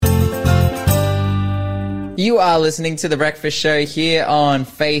You are listening to The Breakfast Show here on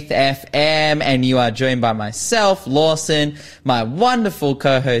Faith FM, and you are joined by myself, Lawson, my wonderful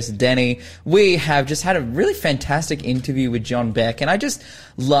co-host, Denny. We have just had a really fantastic interview with John Beck, and I just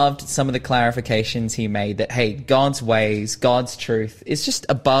loved some of the clarifications he made that, hey, God's ways, God's truth is just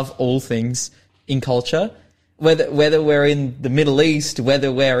above all things in culture. Whether we're in the Middle East,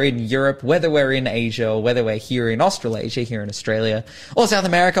 whether we're in Europe, whether we're in Asia, or whether we're here in Australasia, here in Australia, or South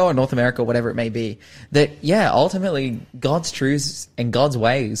America, or North America, whatever it may be, that, yeah, ultimately God's truths and God's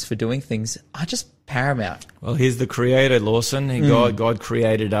ways for doing things are just paramount. Well, he's the creator, Lawson. God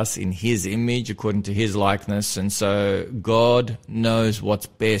created us in his image, according to his likeness, and so God knows what's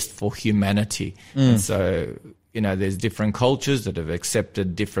best for humanity. And so, you know, there's different cultures that have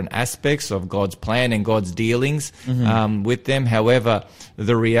accepted different aspects of God's plan and God's dealings with them. However,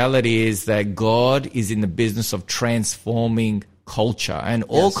 the reality is that God is in the business of transforming culture, and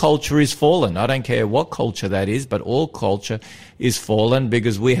all culture is fallen. I don't care what culture that is, but all culture is fallen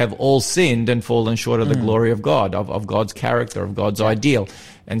because we have all sinned and fallen short of the glory of God, of God's character, of God's ideal.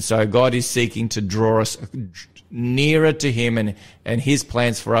 And so God is seeking to draw us nearer to him and his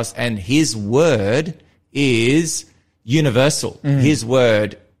plans for us, and his word is universal. His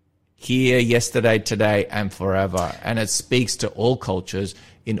word here, yesterday, today, and forever. And it speaks to all cultures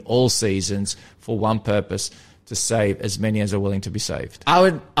in all seasons for one purpose: to save as many as are willing to be saved.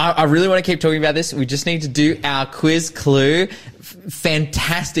 I really want to keep talking about this. We just need to do our quiz clue.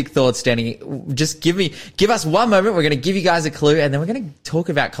 Fantastic thoughts, Danny. Just give us one moment. We're going to give you guys a clue, and then we're going to talk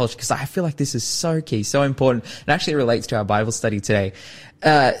about culture, because I feel like this is so key, so important. It actually relates to our Bible study today.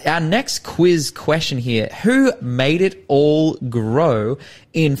 Our next quiz question here: who made it all grow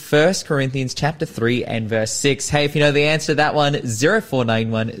in 1 Corinthians chapter 3 and verse 6? Hey, if you know the answer to that one,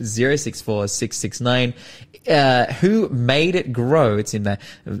 0491 064 669. Who made it grow? It's in the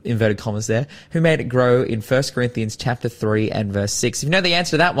inverted commas there. Who made it grow in 1 Corinthians chapter 3 and verse 6? If you know the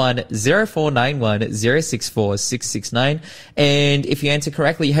answer to that one, 0491 064 669. And if you answer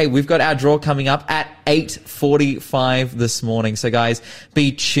correctly, hey, we've got our draw coming up at 8:45 this morning. So guys,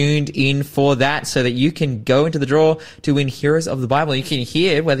 be tuned in for that so that you can go into the draw to win Heroes of the Bible. You can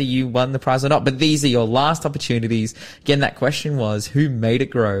hear whether you won the prize or not, but these are your last opportunities. Again, that question was, who made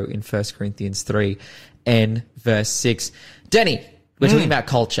it grow in 1 Corinthians 3 and verse 6? Denny, we're talking about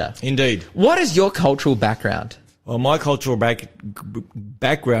culture. Indeed. What is your cultural background? Well, my cultural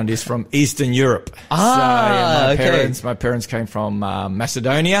background is from Eastern Europe. My parents came from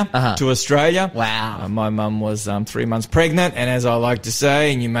Macedonia to Australia. Wow. My mum was 3 months pregnant, and as I like to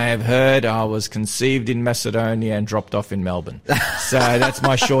say, and you may have heard, I was conceived in Macedonia and dropped off in Melbourne. So that's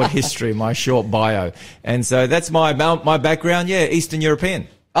my short history, my short bio. And so that's my background, Eastern European.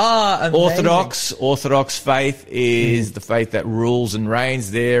 Orthodox faith is the faith that rules and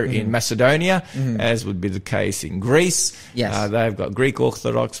reigns there in Macedonia, as would be the case in Greece. Yes. They've got Greek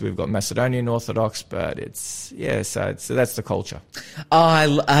Orthodox, we've got Macedonian Orthodox, but so that's the culture.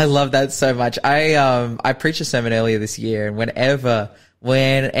 Oh, I love that so much. I preached a sermon earlier this year, and whenever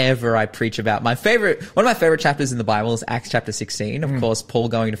I preach about one of my favorite chapters in the Bible is Acts chapter 16. Of course, Paul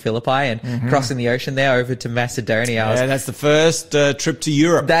going to Philippi and crossing the ocean there over to Macedonia. That's the first trip to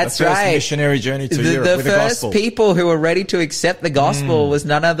Europe. That's the first right. Missionary journey to Europe with the gospel. The first people who were ready to accept the gospel was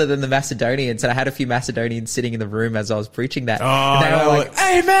none other than the Macedonians. And I had a few Macedonians sitting in the room as I was preaching that. And they were like,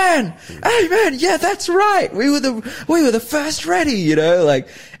 "Amen, amen. Yeah, that's right. We were the first ready,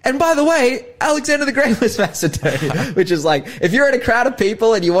 And by the way, Alexander the Great was Macedonian, which is like, if you're in a crowd of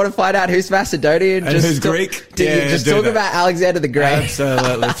people and you want to find out who's Macedonian, and who's Greek, talk about Alexander the Great.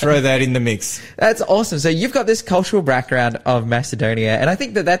 Absolutely. Throw that in the mix. That's awesome. So you've got this cultural background of Macedonia, and I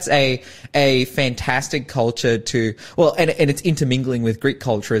think that that's a fantastic culture and it's intermingling with Greek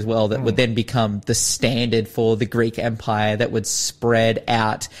culture as well, that would then become the standard for the Greek Empire that would spread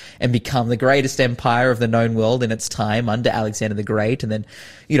out and become the greatest empire of the known world in its time under Alexander the Great, and then,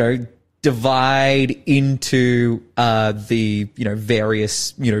 divide into the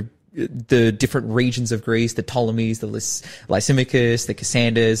various the different regions of Greece, the Ptolemies, the Lysimachus, the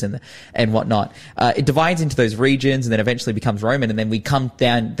Cassanders, and whatnot. It divides into those regions and then eventually becomes Roman, and then we come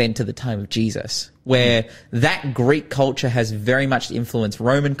down then to the time of Jesus, where that Greek culture has very much influenced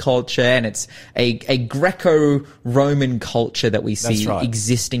Roman culture, and it's a Greco-Roman culture that we see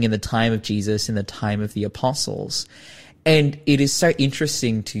existing in the time of Jesus, in the time of the apostles. And it is so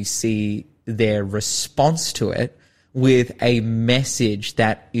interesting to see their response to it with a message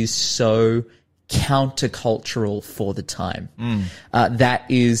that is so countercultural for the time. That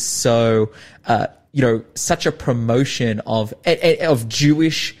is so, such a promotion of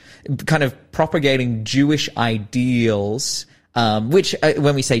Jewish, kind of propagating Jewish ideals, which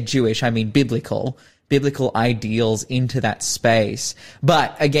when we say Jewish, I mean biblical, biblical ideals into that space.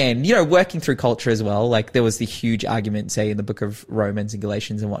 But again, working through culture as well, like there was the huge argument, say, in the book of Romans and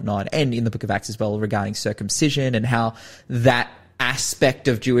Galatians and whatnot, and in the book of Acts as well, regarding circumcision and how that aspect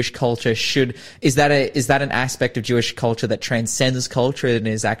of Jewish culture is that an aspect of Jewish culture that transcends culture and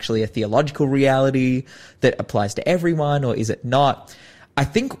is actually a theological reality that applies to everyone, or is it not? I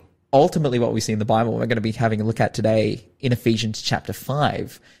think ultimately what we see in the Bible, we're going to be having a look at today in Ephesians chapter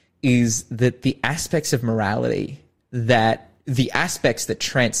 5, is that the aspects of morality, the aspects that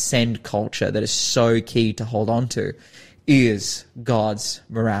transcend culture, that is so key to hold on to, is God's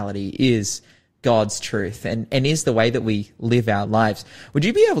morality, is God's truth, and is the way that we live our lives. Would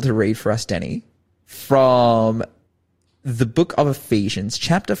you be able to read for us, Danny, from the book of Ephesians,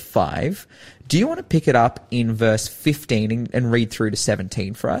 chapter 5? Do you want to pick it up in verse 15 and read through to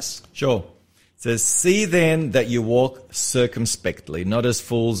 17 for us? Sure. It says, "See then that you walk circumspectly, not as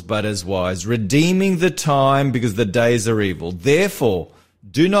fools, but as wise, redeeming the time, because the days are evil. Therefore,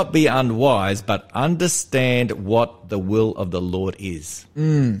 do not be unwise, but understand what the will of the Lord is."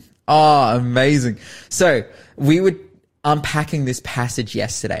 Oh, amazing. So we were unpacking this passage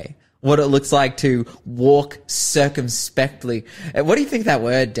yesterday, what it looks like to walk circumspectly. What do you think of that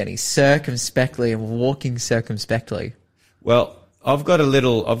word, Denny? Circumspectly and walking circumspectly. Well, I've got a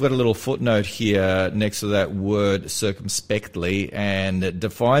little footnote here next to that word circumspectly, and it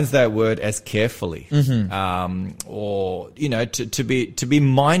defines that word as carefully, or to be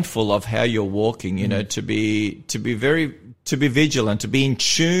mindful of how you're walking. To be vigilant, to be in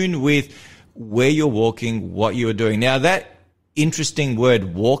tune with where you're walking, what you are doing. Now that interesting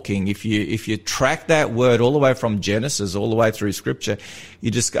word walking, if you track that word all the way from Genesis all the way through Scripture, you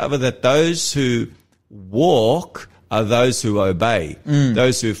discover that those who walk are those who obey,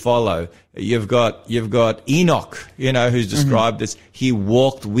 those who follow. You've got Enoch, who's described as he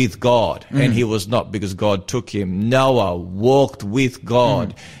walked with God, and he was not because God took him. Noah walked with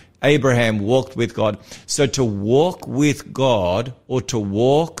God. Abraham walked with God. So to walk with God, or to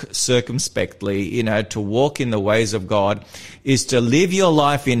walk circumspectly, to walk in the ways of God, is to live your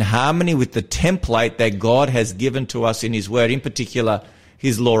life in harmony with the template that God has given to us in His Word, in particular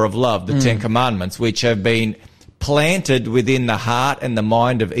His law of love, the 10 Commandments, which have been planted within the heart and the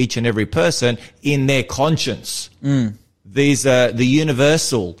mind of each and every person in their conscience. These are the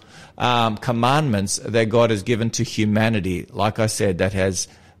universal commandments that God has given to humanity, like I said,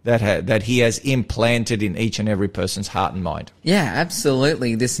 that He has implanted in each and every person's heart and mind. Yeah,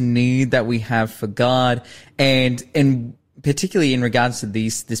 absolutely. This need that we have for God, and particularly in regards to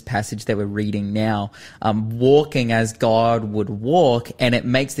this passage that we're reading now, walking as God would walk. And it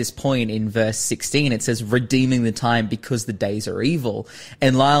makes this point in verse 16. It says, redeeming the time because the days are evil.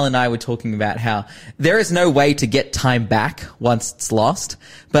 And Lyle and I were talking about how there is no way to get time back once it's lost.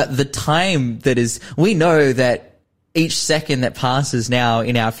 But the time we know that each second that passes now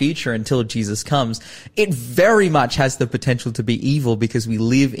in our future until Jesus comes, it very much has the potential to be evil because we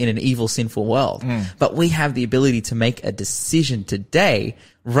live in an evil, sinful world. But we have the ability to make a decision today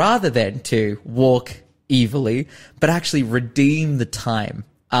rather than to walk evilly, but actually redeem the time.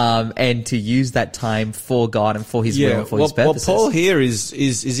 And to use that time for God and for His will and for His purposes. Well, Paul here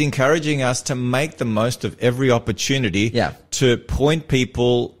is encouraging us to make the most of every opportunity to point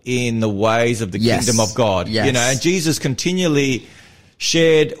people in the ways of the kingdom of God. Yes. And Jesus continually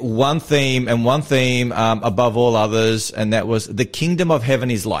shared one theme above all others, and that was the kingdom of heaven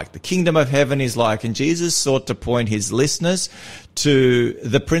is like. The kingdom of heaven is like. And Jesus sought to point His listeners to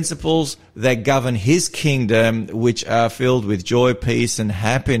the principles that govern His kingdom, which are filled with joy, peace, and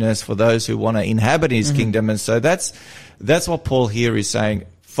happiness for those who want to inhabit His kingdom. And so that's what Paul here is saying.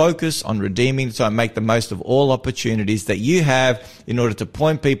 Focus on redeeming the time, make the most of all opportunities that you have in order to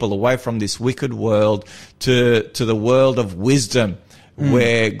point people away from this wicked world to the world of wisdom,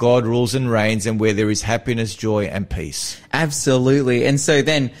 where God rules and reigns and where there is happiness, joy, and peace. Absolutely. And so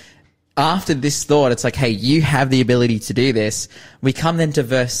then after this thought, it's like, hey, you have the ability to do this. We come then to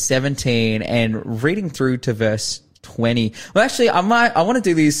verse 17 and reading through to verse 20. Well, actually, I want to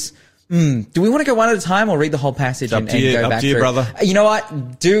do these. Do we want to go one at a time or read the whole passage and go back through? Up to you, brother. You know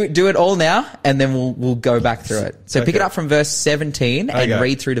what? Do it all now, and then we'll go back through it. So pick it up from verse 17 and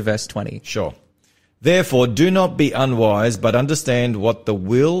read through to verse 20. Sure. Therefore, do not be unwise, but understand what the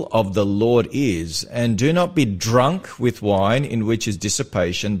will of the Lord is. And do not be drunk with wine, in which is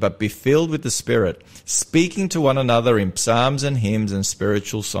dissipation, but be filled with the Spirit, speaking to one another in psalms and hymns and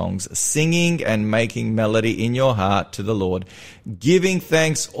spiritual songs, singing and making melody in your heart to the Lord, giving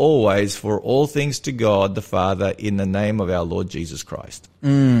thanks always for all things to God the Father in the name of our Lord Jesus Christ.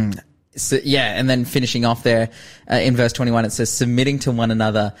 So, yeah, and then finishing off there in verse 21, it says, submitting to one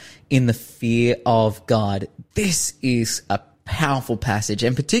another in the fear of God. This is a powerful passage,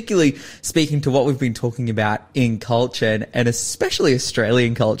 and particularly speaking to what we've been talking about in culture and especially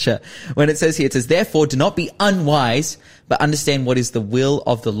Australian culture. When it says here, it says, therefore, do not be unwise, but understand what is the will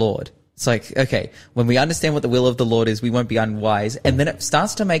of the Lord. It's like, okay, when we understand what the will of the Lord is, we won't be unwise. And then it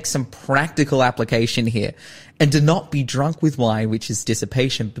starts to make some practical application here. And do not be drunk with wine, which is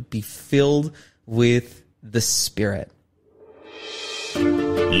dissipation, but be filled with the Spirit.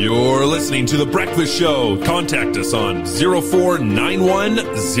 You're listening to The Breakfast Show. Contact us on 0491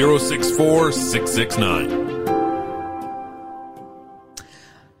 064 669.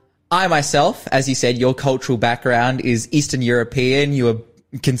 I myself, as you said, your cultural background is Eastern European. You were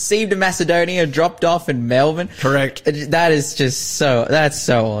conceived in Macedonia, dropped off in Melbourne. Correct. That is just that's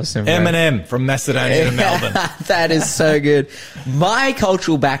so awesome. Bro. Eminem from Macedonia to Melbourne. That is so good. My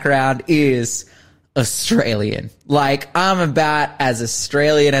cultural background is Australian. Like, I'm about as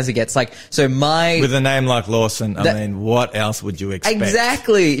Australian as it gets. Like, so with a name like Lawson, I mean, what else would you expect?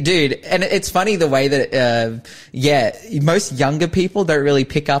 Exactly, dude. And it's funny the way that, most younger people don't really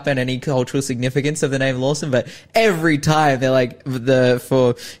pick up on any cultural significance of the name Lawson, but every time they're like,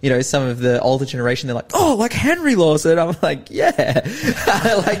 some of the older generation, they're like, oh, like Henry Lawson. I'm like, yeah,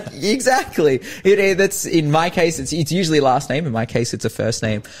 like, exactly. That's, in my case, it's usually a last name. In my case, it's a first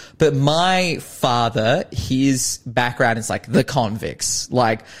name. But my father, his background is like the convicts,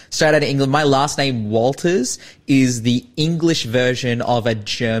 like straight out of England. My last name, Walters, is the English version of a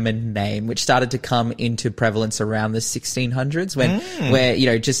German name, which started to come into prevalence around the 1600s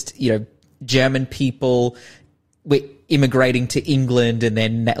where German people were immigrating to England, and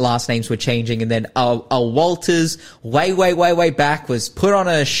then last names were changing, and then Walters way back was put on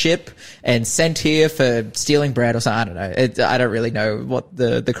a ship and sent here for stealing bread or something. I don't know. I don't really know what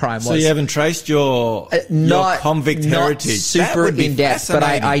the crime was. So you haven't traced your convict heritage. Not super in depth, but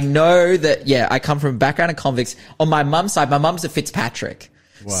I know that, I come from a background of convicts. On my mum's side, my mum's a Fitzpatrick.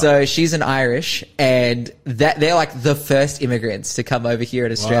 Wow. So she's an Irish, and they're like the first immigrants to come over here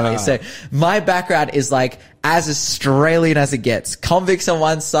in Australia. Wow. So my background is like as Australian as it gets. Convicts on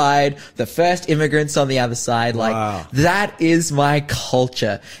one side, the first immigrants on the other side. Like, that is my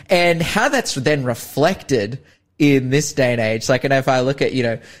culture. And how that's then reflected in this day and age. Like, and if I look at,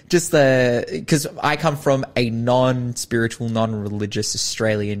 because I come from a non-spiritual, non-religious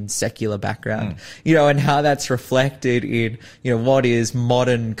Australian secular background, and how that's reflected in, what is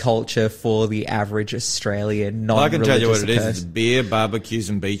modern culture for the average Australian non-religious I can tell you what it is. It's beer,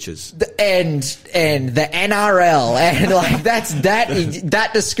 barbecues and beaches. And the NRL. And like, that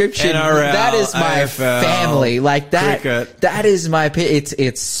description, NRL, that is my AFL, family. Like that, cricket. That is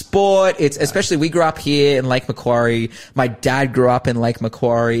it's sport. It's, especially we grew up here in Lake Macquarie. My dad grew up in Lake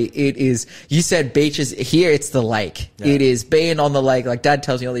Macquarie. It is, you said beaches. Here it's the lake. Yeah. It is being on the lake. Like, Dad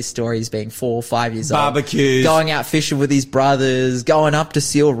tells me all these stories being 4 or 5 years old. Barbecues. Going out fishing with his brothers, going up to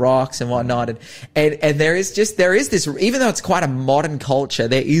Seal Rocks and whatnot. And there is this, even though it's quite a modern culture,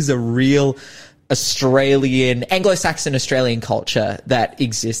 there is a real Australian, Anglo-Saxon Australian culture that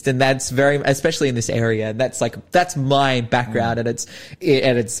exists, and that's very, especially in this area. And that's my background, and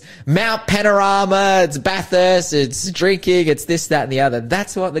it's Mount Panorama, it's Bathurst, it's drinking, it's this, that, and the other.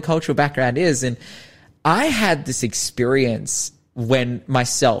 That's what the cultural background is. And I had this experience when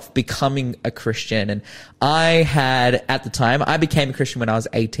myself becoming a Christian, and I had, at the time, I became a Christian when I was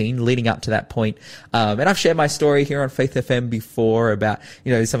 18, leading up to that point. And I've shared my story here on Faith FM before about,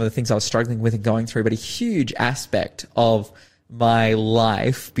 some of the things I was struggling with and going through, but a huge aspect of my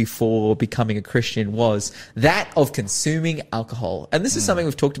life before becoming a Christian was that of consuming alcohol. And this is something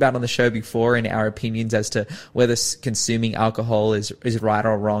we've talked about on the show before in our opinions as to whether consuming alcohol is right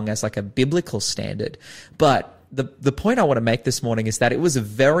or wrong as like a biblical standard. But the point I want to make this morning is that it was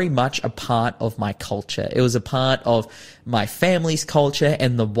very much a part of my culture. It was a part of my family's culture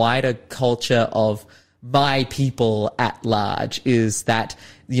and the wider culture of my people at large, is that,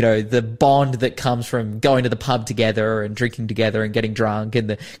 the bond that comes from going to the pub together and drinking together and getting drunk, and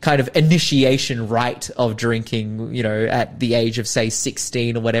the kind of initiation rite of drinking, at the age of, say,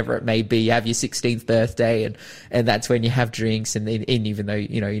 16 or whatever it may be. You have your 16th birthday and that's when you have drinks. And even though,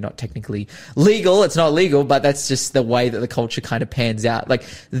 you're not technically legal, it's not legal, but that's just the way that the culture kind of pans out. Like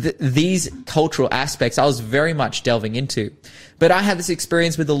these cultural aspects I was very much delving into. But I had this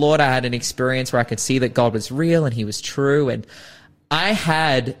experience with the Lord. I had an experience where I could see that God was real and he was true. And I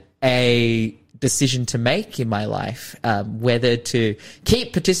had a decision to make in my life, whether to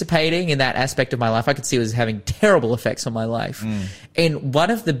keep participating in that aspect of my life. I could see it was having terrible effects on my life. And one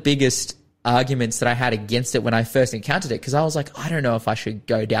of the biggest arguments that I had against it when I first encountered it, because I was like, I don't know if I should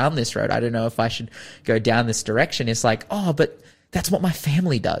go down this road. I don't know if I should go down this direction. It's like, oh, but that's what my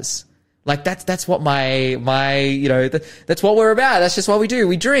family does. Like that's what my that's what we're about. That's just what we do.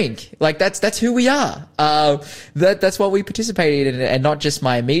 We drink. Like that's who we are. That's what we participate in, and not just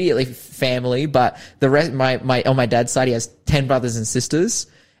my immediate family, but the rest. On my dad's side, he has 10 brothers and sisters.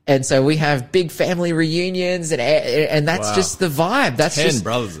 And so we have big family reunions, and that's just the vibe. That's 10 just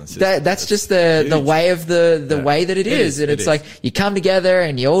brothers and sisters. That's just the way of the way that it is. And it's like you come together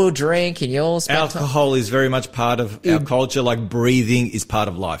and you all drink and you all spend alcohol is very much part of our culture. Like breathing is part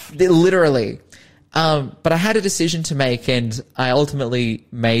of life. Literally. But I had a decision to make, and I ultimately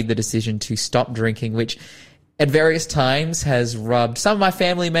made the decision to stop drinking, which at various times has rubbed some of my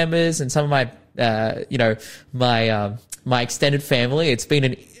family members and some of my my extended family. It's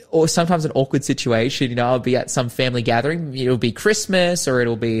been sometimes an awkward situation. I'll be at some family gathering. It'll be Christmas, or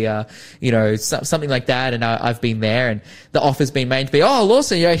it'll be, something like that. And I've been there, and the offer's been made to be, oh,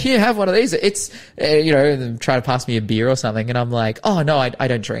 Lawson, here, have one of these. It's, and try to pass me a beer or something. And I'm like, oh, no, I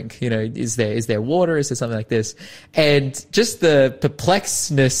don't drink. Is there water? Is there something like this? And just the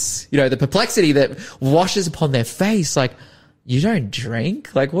perplexedness, the perplexity that washes upon their face, like, you don't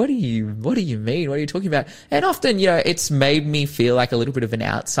drink? Like, what do you mean? What are you talking about? And often, it's made me feel like a little bit of an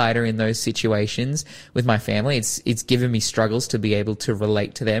outsider in those situations with my family. It's given me struggles to be able to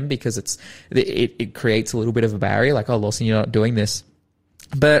relate to them, because it creates a little bit of a barrier. Like, oh, Lawson, you're not doing this.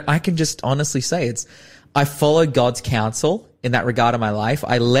 But I can just honestly say I follow God's counsel in that regard of my life.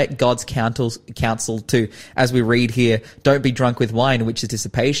 I let God's counsel to, as we read here, don't be drunk with wine, which is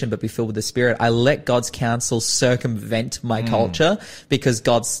dissipation, but be filled with the Spirit. I let God's counsel circumvent my culture, because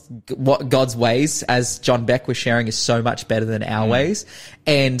God's ways, as John Beck was sharing, is so much better than our ways.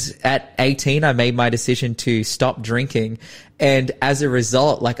 And at 18, I made my decision to stop drinking. And as a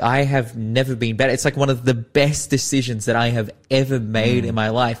result, like, I have never been better. It's like one of the best decisions that I have ever made in my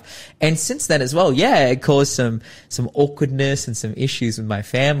life. And since then as well, it caused some awkwardness and some issues with my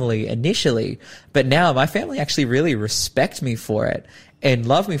family initially. But now my family actually really respect me for it and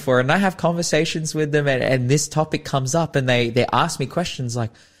love me for it. And I have conversations with them, and this topic comes up, and they ask me questions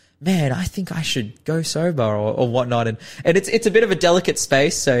like, man, I think I should go sober or whatnot. And it's a bit of a delicate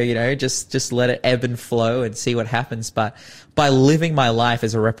space. So, just let it ebb and flow and see what happens. But by living my life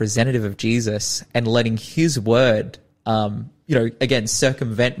as a representative of Jesus and letting his word, again,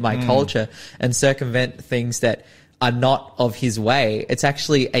 circumvent my culture and circumvent things that are not of his way, it's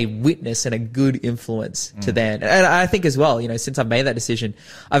actually a witness and a good influence to them. And I think as well, since I've made that decision,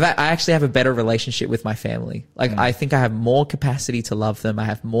 I actually have a better relationship with my family. Like, I think I have more capacity to love them. I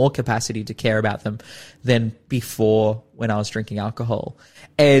have more capacity to care about them than before when I was drinking alcohol.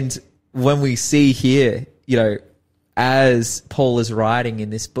 And when we see here, as Paul is writing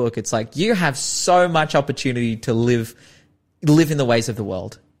in this book, it's like, you have so much opportunity to live in the ways of the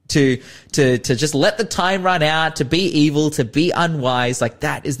world. To just let the time run out, to be evil, to be unwise, like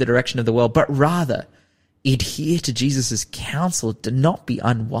that is the direction of the world. But rather, adhere to Jesus' counsel. Do not be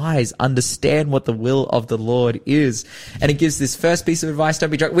unwise. Understand what the will of the Lord is. And it gives this first piece of advice, don't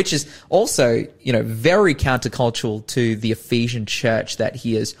be drunk, which is also, very countercultural to the Ephesian church that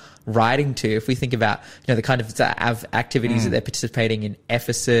he is writing to. If we think about, the kind of activities that they're participating in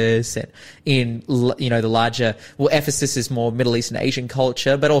Ephesus and in, the larger, Ephesus is more Middle East and Asian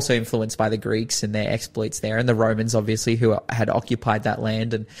culture, but also influenced by the Greeks and their exploits there, and the Romans, obviously, who had occupied that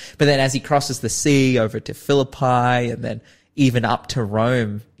land. But then as he crosses the sea over to Philippi, and then even up to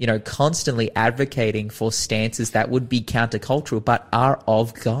Rome, constantly advocating for stances that would be countercultural, but are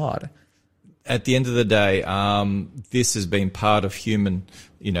of God. At the end of the day, this has been part of human,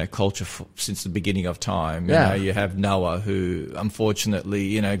 culture since the beginning of time. You have Noah, who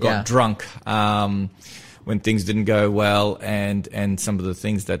unfortunately, got drunk when things didn't go well, and some of the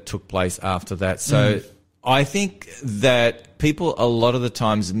things that took place after that. So I think that people a lot of the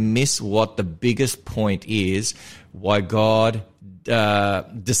times miss what the biggest point is, why God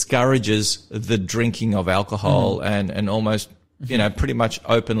discourages the drinking of alcohol and almost pretty much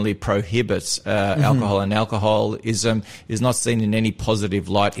openly prohibits alcohol, and alcoholism is not seen in any positive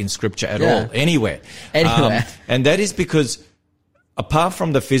light in Scripture at all, anywhere. And that is because apart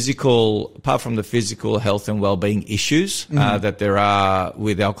from the physical health and well-being issues that there are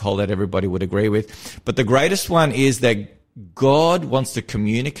with alcohol that everybody would agree with, but the greatest one is that God wants to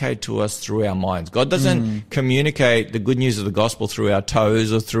communicate to us through our minds. God doesn't communicate the good news of the gospel through our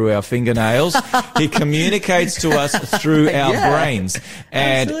toes or through our fingernails. He communicates to us through our brains.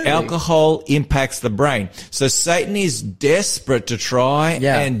 And alcohol impacts the brain. So Satan is desperate to try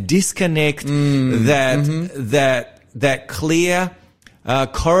and disconnect that clear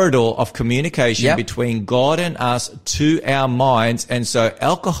corridor of communication between God and us to our minds. And so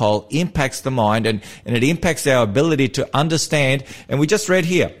alcohol impacts the mind and it impacts our ability to understand. And we just read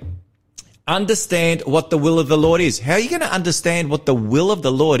here, understand what the will of the Lord is. How are you going to understand what the will of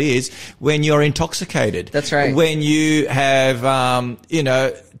the Lord is when you're intoxicated? That's right. When you have,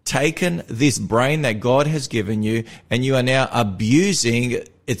 taken this brain that God has given you and you are now abusing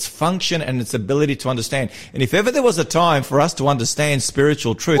its function and its ability to understand. And if ever there was a time for us to understand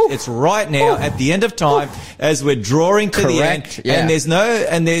spiritual truth, it's right now at the end of time as we're drawing to the end. Yeah.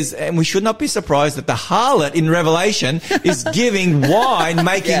 And we should not be surprised that the harlot in Revelation is giving wine,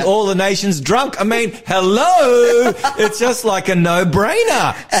 making all the nations drunk. I mean, hello. It's just like a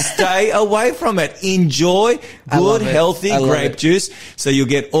no-brainer. Stay away from it. Enjoy good, healthy grape juice. So you'll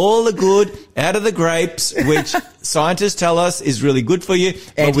get all the good out of the grapes, which scientists tell us is really good for you.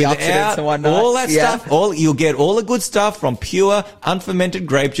 But without all that stuff, you'll get all the good stuff from pure, unfermented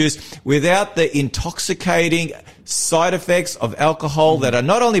grape juice without the intoxicating side effects of alcohol that are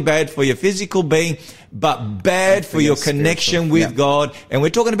not only bad for your physical being, but bad for your connection with God. And we're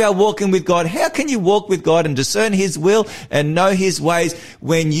talking about walking with God. How can you walk with God and discern His will and know His ways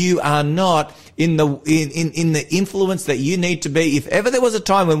when you are not in the influence that you need to be? If ever there was a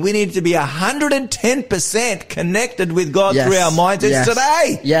time when we needed to be 110% connected with God through our minds, it's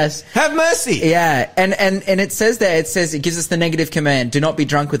today. Yes. Have mercy. Yeah. And it says there, it gives us the negative command, do not be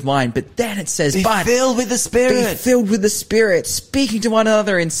drunk with wine. But then it says, be filled with the Spirit. Be filled with the Spirit, speaking to one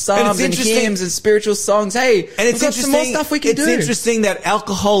another in psalms and hymns and spiritual songs. Hey, and it's we've got some more stuff we can do. It's interesting that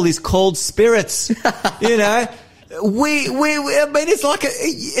alcohol is called spirits. You know, I mean, it's like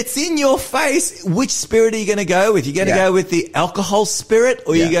it's in your face. Which spirit are you going to go with? You're going to go with the alcohol spirit,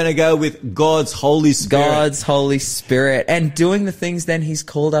 or you're going to go with God's Holy Spirit? God's Holy Spirit, and doing the things then He's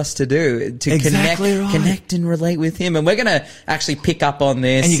called us to do to connect and relate with Him. And we're going to actually pick up on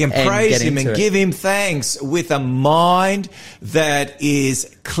this, and you can praise Him and give Him thanks with a mind that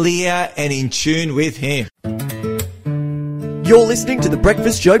is clear and in tune with Him. You're listening to the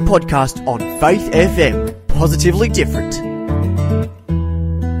Breakfast Show podcast on Faith FM. Positively different.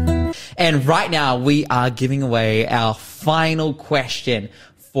 And right now we are giving away our final question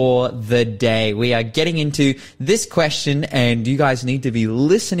for the day. We are getting into this question, and you guys need to be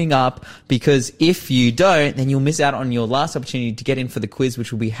listening up, because if you don't, then you'll miss out on your last opportunity to get in for the quiz,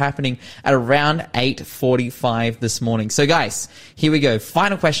 which will be happening at around 8:45 this morning. So guys, here we go.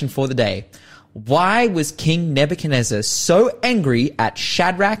 Final question for the day. Why was King Nebuchadnezzar so angry at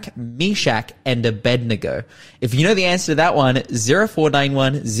Shadrach, Meshach, and Abednego? If you know the answer to that one,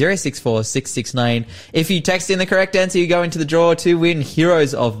 0491 064 669. If you text in the correct answer, you go into the draw to win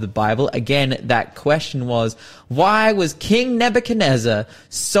Heroes of the Bible. Again, that question was, why was King Nebuchadnezzar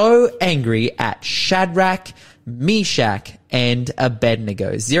so angry at Shadrach, Meshach, and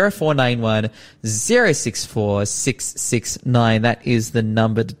Abednego? 0491 064 669. That is the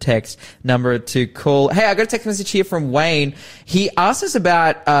number to text, number to call. Hey, I got a text message here from Wayne. He asked us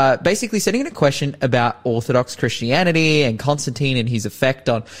about basically sending in a question about Orthodox Christianity and Constantine and his effect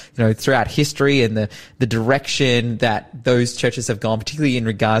on, throughout history and the direction that those churches have gone, particularly in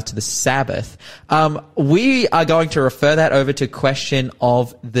regards to the Sabbath. We are going to refer that over to question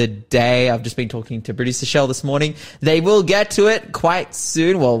of the day. I've just been talking to producer Shell this morning. They will get to it quite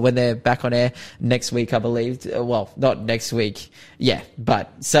soon. Well, when they're back on air next week, I believe. Well, not next week. Yeah,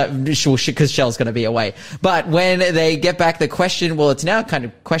 but so because Shell's going to be away. But when they get back, the question, well, it's now kind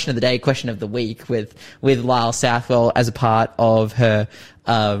of question of the day, question of the week with Lyle Southwell as a part of her,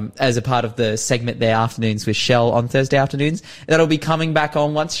 as a part of the segment their afternoons with Shell on Thursday afternoons. That'll be coming back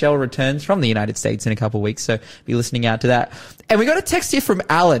on once Shell returns from the United States in a couple of weeks. So be listening out to that. And we got a text here from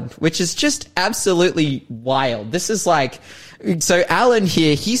Alan, which is just absolutely wild. This is like, so Alan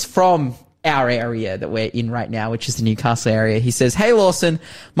here, he's from our area that we're in right now, which is the Newcastle area. He says, "Hey Lawson,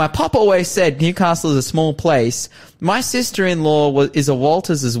 my pop always said Newcastle is a small place. My sister-in-law is a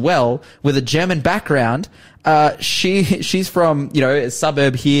Walters as well, with a German background. She's from, a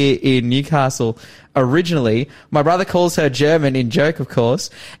suburb here in Newcastle originally. My brother calls her German in joke, of course,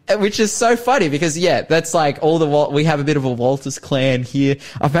 which is so funny because, that's like we have a bit of a Walters clan here.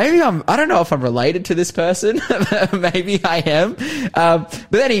 Maybe I don't know if I'm related to this person. Maybe I am.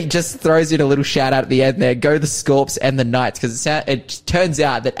 But then he just throws in a little shout out at the end there. Go the Scorps and the Knights, because it turns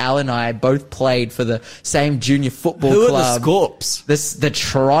out that Al and I both played for the same junior football club. Who are the Scorps? The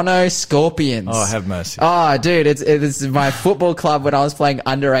Toronto Scorpions. Oh, have mercy. Oh, dude, it's my football club when I was playing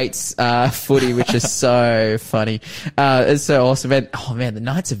under-8s footy, which is so funny. It's so awesome. And, oh man, the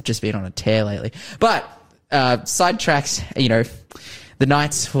Knights have just been on a tear lately. But sidetracks, the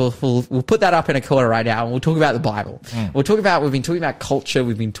nights, we'll put that up in a corner right now, and we'll talk about the Bible. We've been talking about culture.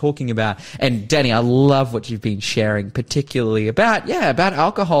 We've been talking about, and Danny, I love what you've been sharing, particularly about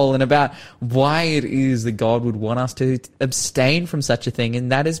alcohol and about why it is that God would want us to abstain from such a thing.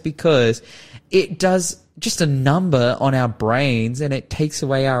 And that is because it does just a number on our brains, and it takes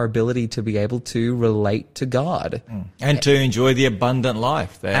away our ability to be able to relate to God. And to enjoy the abundant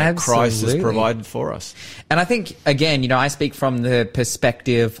life that Christ has provided for us. And I think, again, I speak from the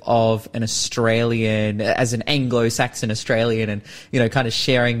perspective of an Australian, as an Anglo-Saxon Australian, and, kind of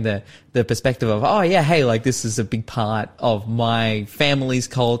sharing the perspective of, this is a big part of my family's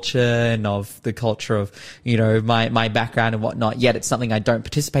culture and of the culture of, my background and whatnot. Yet it's something I don't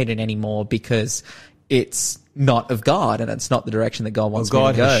participate in anymore because it's not of God, and it's not the direction that God wants me to go.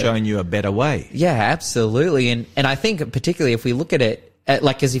 God has shown you a better way. Yeah, absolutely. And I think particularly if we look at it,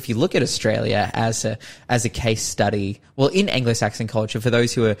 as if you look at Australia as a case study, well, in Anglo-Saxon culture, for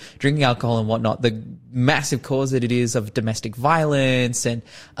those who are drinking alcohol and whatnot, the massive cause that it is of domestic violence and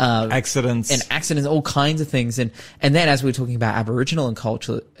accidents, all kinds of things. And then as we're talking about Aboriginal and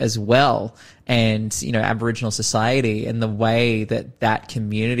culture as well, and, Aboriginal society and the way that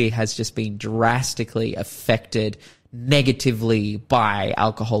community has just been drastically affected negatively by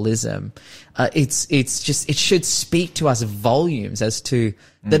alcoholism. It should speak to us volumes as to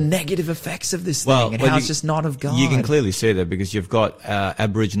the negative effects of this thing and how it's just not of God. You can clearly see that because you've got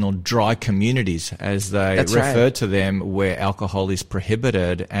Aboriginal dry communities, as they refer to them, where alcohol is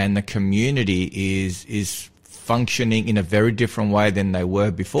prohibited, and the community is functioning in a very different way than they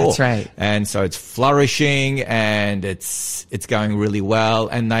were before. That's right. And so it's flourishing and it's going really well,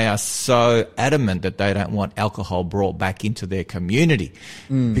 and they are so adamant that they don't want alcohol brought back into their community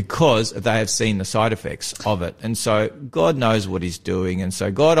because they have seen the side effects of it. And so God knows what he's doing, and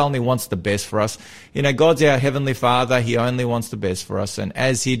so God only wants the best for us. God's our Heavenly Father. He only wants the best for us, and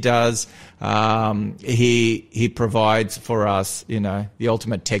as he does, he provides for us, the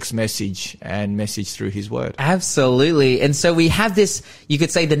ultimate text message and message through his word. Absolutely. And so we have this, you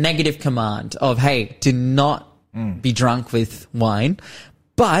could say, the negative command of, hey, do not be drunk with wine,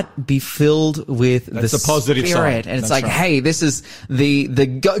 but be filled with the positive Spirit. Side. And it's like, hey, this is the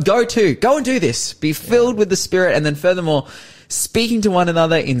go and do this. Be filled with the Spirit. And then furthermore, speaking to one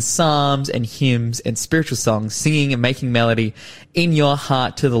another in psalms and hymns and spiritual songs, singing and making melody in your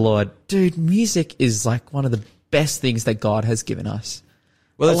heart to the Lord. Dude, music is like one of the best things that God has given us.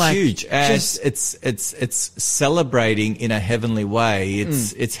 Well, it's huge, and it's celebrating in a heavenly way.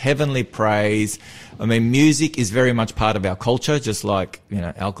 It's heavenly praise. I mean, music is very much part of our culture, just like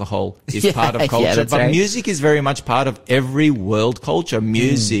alcohol is part of culture. But music is very much part of every world culture.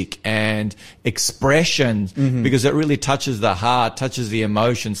 Music and expression, because it really touches the heart, touches the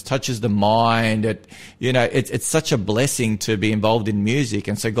emotions, touches the mind. It's such a blessing to be involved in music,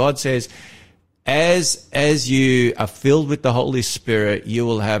 and so God says, As you are filled with the Holy Spirit, you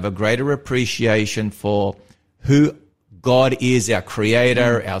will have a greater appreciation for who God is, our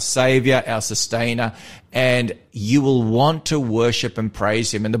Creator, our Savior, our Sustainer, and you will want to worship and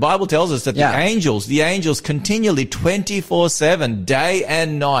praise Him. And the Bible tells us that the angels continually 24/7, day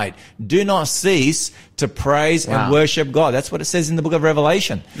and night, do not cease to praise and worship God. That's what it says in the book of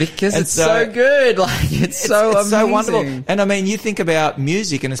Revelation. Because it's so good. It's so amazing. So wonderful. And I mean, you think about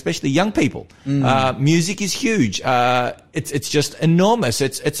music, and especially young people. Music is huge. It's just enormous.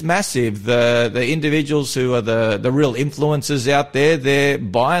 It's massive. The individuals who are the real influencers out there, they're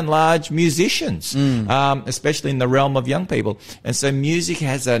by and large musicians, especially in the realm of young people. And so music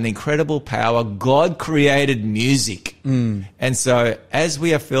has an incredible power. God created music. And so as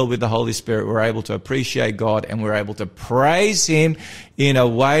we are filled with the Holy Spirit, we're able to appreciate God, and we're able to praise Him in a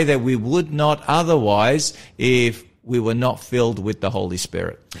way that we would not otherwise if we were not filled with the Holy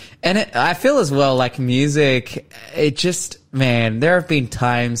Spirit. And I feel as well like music, there have been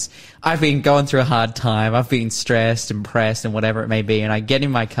times I've been going through a hard time. I've been stressed and pressed and whatever it may be. And I get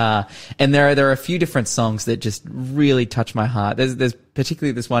in my car, and there are a few different songs that just really touch my heart. There's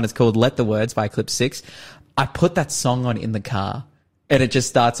particularly this one. It's called Let the Words by Eclipse 6. I put that song on in the car, and it just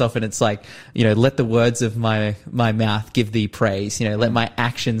starts off, and it's like, let the words of my mouth give thee praise. Let my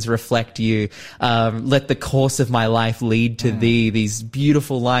actions reflect you. Let the course of my life lead to thee. These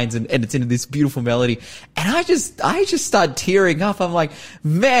beautiful lines, and it's in this beautiful melody. And I just start tearing up. I'm like,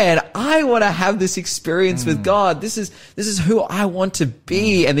 man, I want to have this experience with God. This is who I want to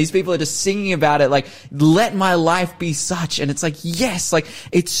be. And these people are just singing about it. Like, let my life be such. And it's like, yes, like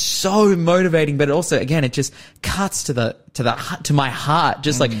it's so motivating, but it also, again, it just cuts to my heart,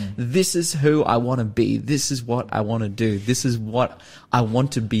 just like, this is who I want to be. This is what I want to do. This is what I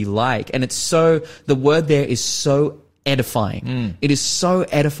want to be like. And the word there is so edifying. It is so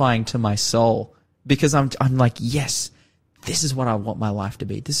edifying to my soul because I'm like, yes, this is what I want my life to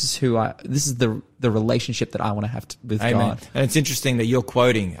be. This is the relationship that I want to have with Amen. God. And it's interesting that you're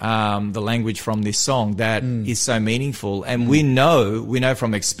quoting the language from this song that is so meaningful. And we know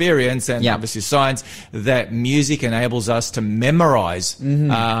from experience and obviously science that music enables us to memorize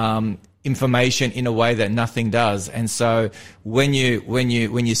information in a way that nothing does. And so when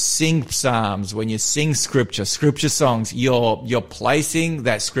you sing psalms, when you sing scripture songs, you're placing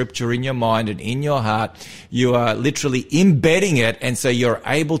that scripture in your mind and in your heart. You are literally embedding it, and so you're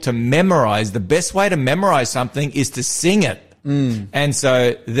able to memorize. The best way to memorize something is to sing it. And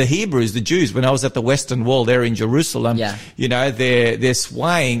so the Hebrews, the Jews, when I was at the Western Wall there in Jerusalem, they're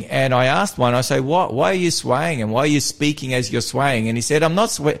swaying. And I asked one, I say, why are you swaying? And why are you speaking as you're swaying? And he said, I'm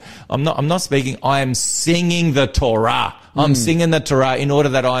not speaking. I am singing the Torah. I'm singing the Torah in order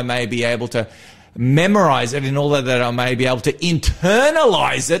that I may be able to memorize it, in order that I may be able to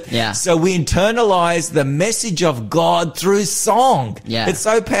internalize it. Yeah. So we internalize the message of God through song. Yeah. It's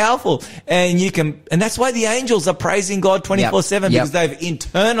so powerful. And that's why the angels are praising God 24/7 because they've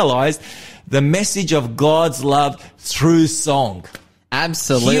internalized the message of God's love through song.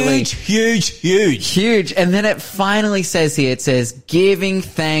 Absolutely. Huge. And then it finally says here, it says, giving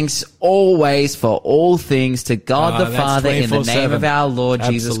thanks always for all things to God the Father in the name of our Lord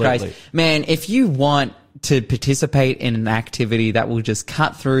Jesus Christ. Man, if you want to participate in an activity that will just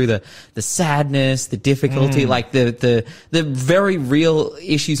cut through the sadness, the difficulty, like the very real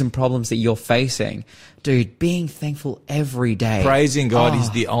issues and problems that you're facing, dude, being thankful every day. Praising God is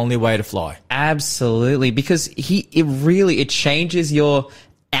the only way to fly. Absolutely. Because it changes your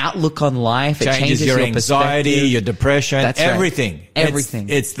outlook on life. It changes your anxiety, your depression, everything. Right. Everything.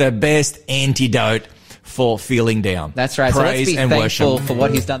 It's the best antidote for feeling down. That's right. Praise so let's be and thankful worship for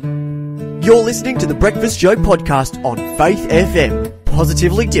what he's done. You're listening to the Breakfast Show podcast on Faith FM.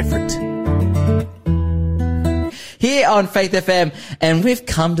 Positively different. Here on Faith FM, and we've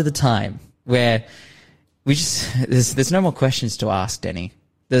come to the time where there's no more questions to ask, Denny.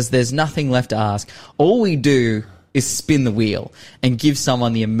 There's nothing left to ask. All we do is spin the wheel and give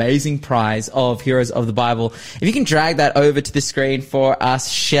someone the amazing prize of Heroes of the Bible. If you can drag that over to the screen for us,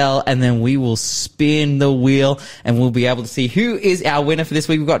 Shell, and then we will spin the wheel and we'll be able to see who is our winner for this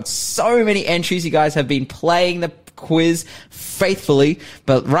week. We've got so many entries. You guys have been playing the quiz faithfully,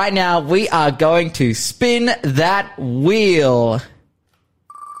 but right now we are going to spin that wheel.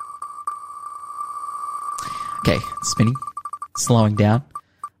 Okay, spinning, slowing down.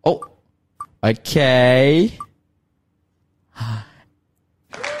 Oh, okay.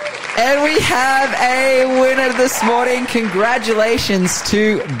 And we have a winner this morning. Congratulations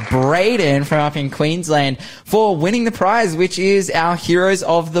to Brayden from up in Queensland for winning the prize, which is our Heroes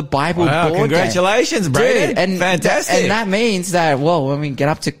of the Bible board congratulations, game. Brayden. Dude, and fantastic. And that means that, when we get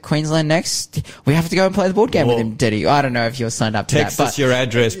up to Queensland next, we have to go and play the board game with him, Diddy. I don't know if you're signed up to Text that. us your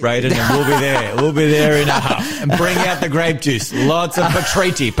address, Brayden, and we'll be there. We'll be there in a huff. And bring out the grape juice. Lots of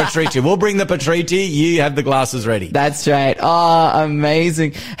Patriti. We'll bring the Patriti. You have the glasses ready. That's right. Oh,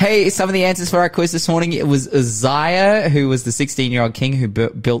 amazing. Hey, some of the answers for our quiz this morning, it was Uzziah, who was the 16-year-old king who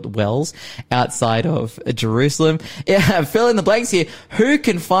built wells outside of Jerusalem. Yeah, fill in the blanks here. Who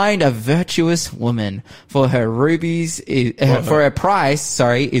can find a virtuous woman for her rubies, for her price,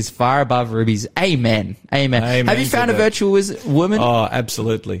 is far above rubies. Amen. Have you found a virtuous woman? Oh,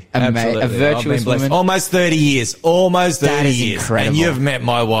 absolutely. A virtuous woman. Almost 30 years. That is incredible. And you've met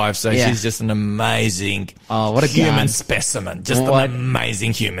my wife, so she's just an amazing human specimen. Just an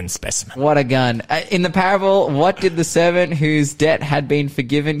amazing human specimen. What a gun. In the parable, what did the servant whose debt had been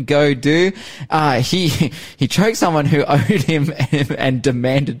forgiven go do? He choked someone who owed him and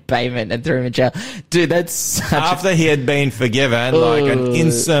demanded payment and threw him in jail. Dude, that's such After he had been forgiven, like an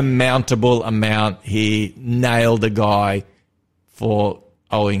insurmountable amount, he nailed a guy for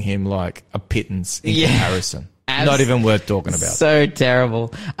owing him like a pittance in comparison. Not even worth talking about. So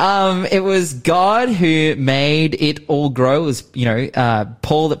terrible. It was God who made it all grow. It was,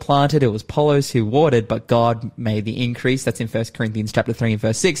 Paul that planted. It was Apollos who watered, but God made the increase. That's in 1 Corinthians chapter 3 and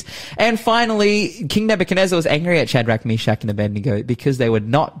verse 6. And finally, King Nebuchadnezzar was angry at Shadrach, Meshach, and Abednego because they would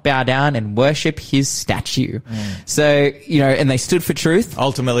not bow down and worship his statue. So, and they stood for truth.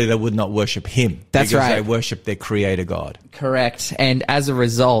 Ultimately, they would not worship him. That's right. Because they worship their creator God. Correct. And as a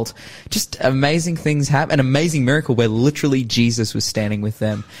result, just amazing things happen. An amazing miracle where literally Jesus was standing with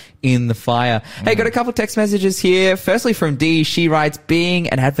them in the fire. Hey, got a couple text messages here. Firstly from Dee, she writes, being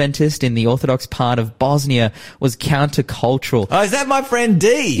an Adventist in the Orthodox part of Bosnia was countercultural. Oh, is that my friend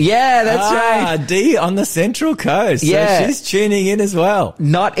Dee? Yeah, that's right. Dee on the Central Coast. Yeah. So she's tuning in as well.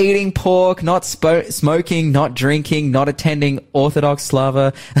 Not eating pork, not smoking, not drinking, not attending Orthodox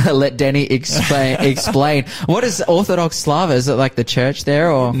Slava. Let Denny explain. What is Orthodox Slava? Is it like the church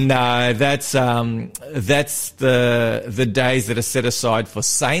there, or? No, that's the days that are set aside for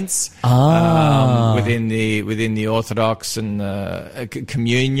saints within the Orthodox and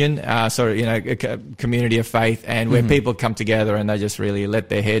communion. Community of faith, and where people come together and they just really let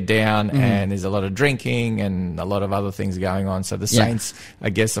their head down, and there's a lot of drinking and a lot of other things going on. So the saints, I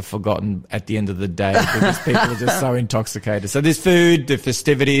guess, are forgotten at the end of the day because people are just so intoxicated. So there's food, the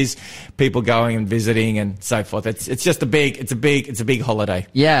festivities, people going and visiting and so forth. It's just a big holiday.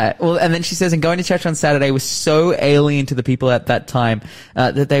 Yeah. Well, and then she says, and going to church on Saturday was so alien to the people at that time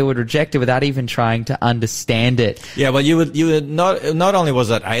that they would reject it without even trying to understand it. Yeah. Well, you would not only was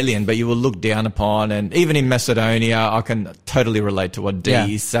it alien, but you were looked down upon, and even in Macedonia, I can totally relate to what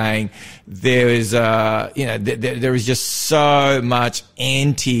Dee is saying. There is, there is just so much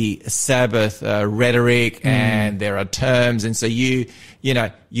anti-Sabbath rhetoric, and there are terms, and so you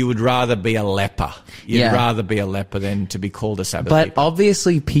would rather be a leper. You'd rather be a leper than to be called a Sabbath But keeper.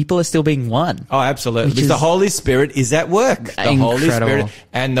 Obviously, people are still being won. Oh, absolutely. Because the Holy Spirit is at work. The Holy Spirit.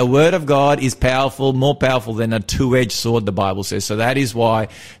 And the Word of God is powerful, more powerful than a two-edged sword, the Bible says. So that is why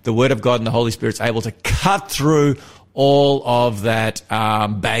the Word of God and the Holy Spirit is able to cut through all of that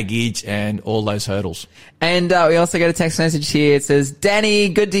baggage and all those hurdles. And we also got a text message here. It says, Danny,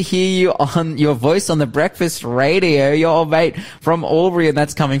 good to hear you on your voice on the breakfast radio. Your old mate from Albury, and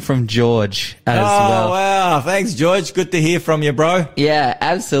that's coming from George as well. Oh, wow. Thanks, George. Good to hear from you, bro. Yeah,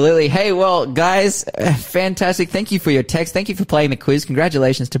 absolutely. Hey, well, guys, fantastic. Thank you for your text. Thank you for playing the quiz.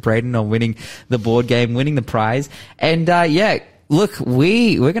 Congratulations to Braden on winning the board game, winning the prize. And, look,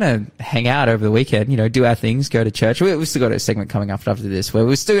 we're going to hang out over the weekend, do our things, go to church. We've still got a segment coming up after this where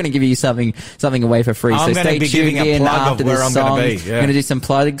we're still going to give you something away for free. I'm so stay tuned in after this song. We're going to do some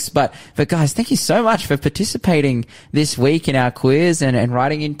plugs. But guys, thank you so much for participating this week in our quiz and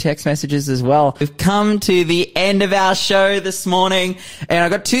writing in text messages as well. We've come to the end of our show this morning, and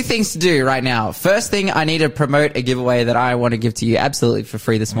I've got two things to do right now. First thing, I need to promote a giveaway that I want to give to you absolutely for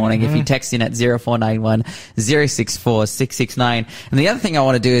free this morning. If you text in at 0491 064 669. And the other thing I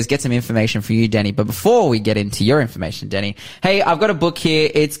want to do is get some information for you, Denny. But before we get into your information, Denny, hey, I've got a book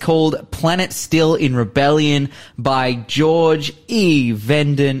here. It's called Planet Still in Rebellion by George E.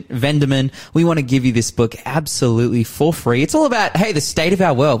 Venderman. We want to give you this book absolutely for free. It's all about, the state of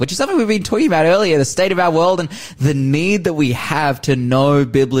our world, which is something we've been talking about earlier, the state of our world and the need that we have to know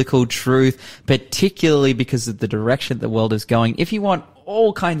biblical truth, particularly because of the direction the world is going. If you want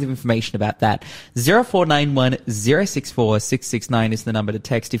all kinds of information about that, 0491 064 669 is the number to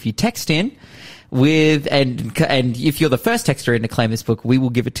text. If you text in with, and if you're the first texter in to claim this book, we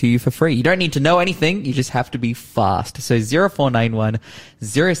will give it to you for free. You don't need to know anything. You just have to be fast. So 0491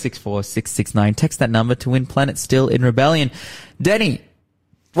 064 669. Text that number to win Planet Still in Rebellion. Denny,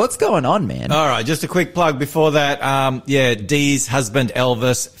 what's going on, man? All right, just a quick plug before that. Dee's husband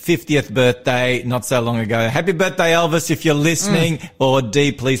Elvis, 50th birthday, not so long ago. Happy birthday, Elvis, if you're listening. Or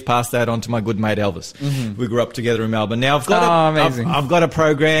Dee, please pass that on to my good mate Elvis. We grew up together in Melbourne. Now, I've got a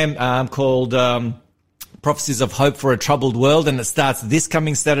program called Prophecies of Hope for a Troubled World, and it starts this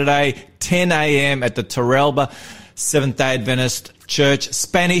coming Saturday, 10 a.m. at the Torrelba Seventh-day Adventist Church,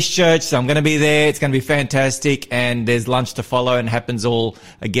 Spanish church. So I'm going to be there. It's going to be fantastic. And there's lunch to follow, and happens all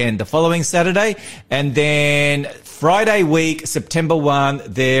again the following Saturday. And then Friday week, September 1,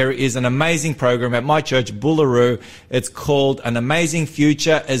 there is an amazing program at my church, Bullaroo. It's called An Amazing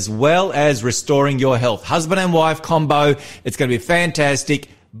Future, as well as Restoring Your Health. Husband and wife combo. It's going to be fantastic.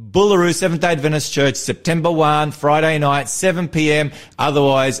 Bullaroo Seventh-day Adventist Church, September 1, Friday night, 7 p.m.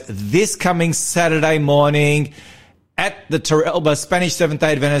 Otherwise, this coming Saturday morning, at the Torrelba Spanish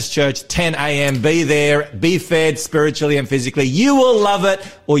Seventh-day Adventist Church, 10 a.m. Be there, be fed spiritually and physically. You will love it,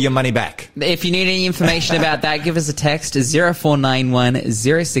 or your money back. If you need any information about that, give us a text to 0491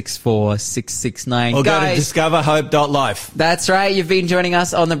 064 669. Or go to discoverhope.life. That's right. You've been joining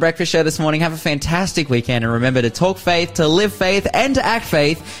us on The Breakfast Show this morning. Have a fantastic weekend, and remember to talk faith, to live faith, and to act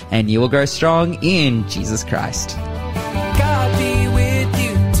faith, and you will grow strong in Jesus Christ. God be with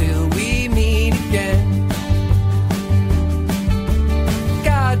you till we meet again.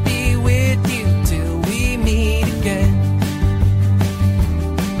 God be with you till we meet again.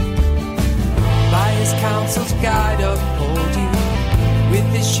 By his counsel's guide uphold you, with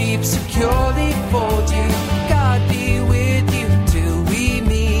his sheep securely fold you. God be with you till we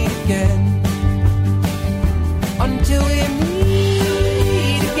meet again.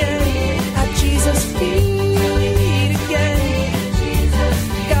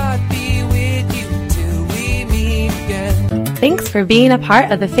 Thanks for being a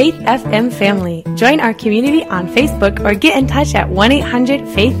part of the Faith FM family. Join our community on Facebook or get in touch at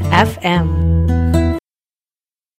 1-800-FAITH-FM.